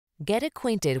Get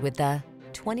acquainted with the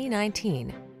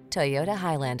 2019 Toyota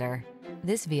Highlander.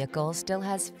 This vehicle still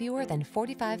has fewer than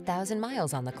 45,000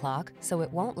 miles on the clock, so it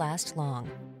won't last long.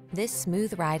 This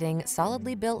smooth-riding,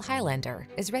 solidly built Highlander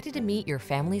is ready to meet your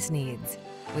family's needs.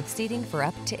 With seating for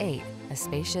up to 8, a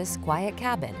spacious, quiet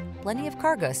cabin, plenty of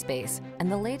cargo space,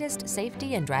 and the latest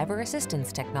safety and driver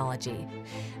assistance technology,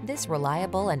 this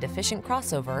reliable and efficient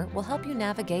crossover will help you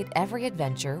navigate every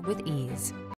adventure with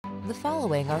ease. The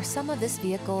following are some of this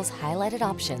vehicle's highlighted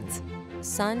options: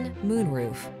 sun,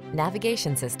 moonroof,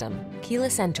 navigation system,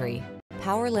 keyless entry,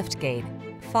 power liftgate,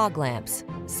 fog lamps,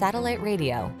 satellite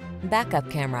radio, backup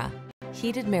camera,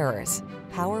 heated mirrors,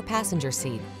 power passenger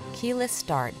seat, keyless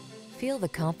start. Feel the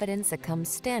confidence that comes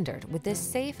standard with this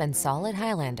safe and solid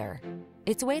Highlander.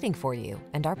 It's waiting for you,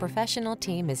 and our professional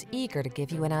team is eager to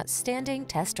give you an outstanding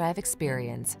test drive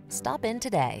experience. Stop in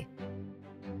today.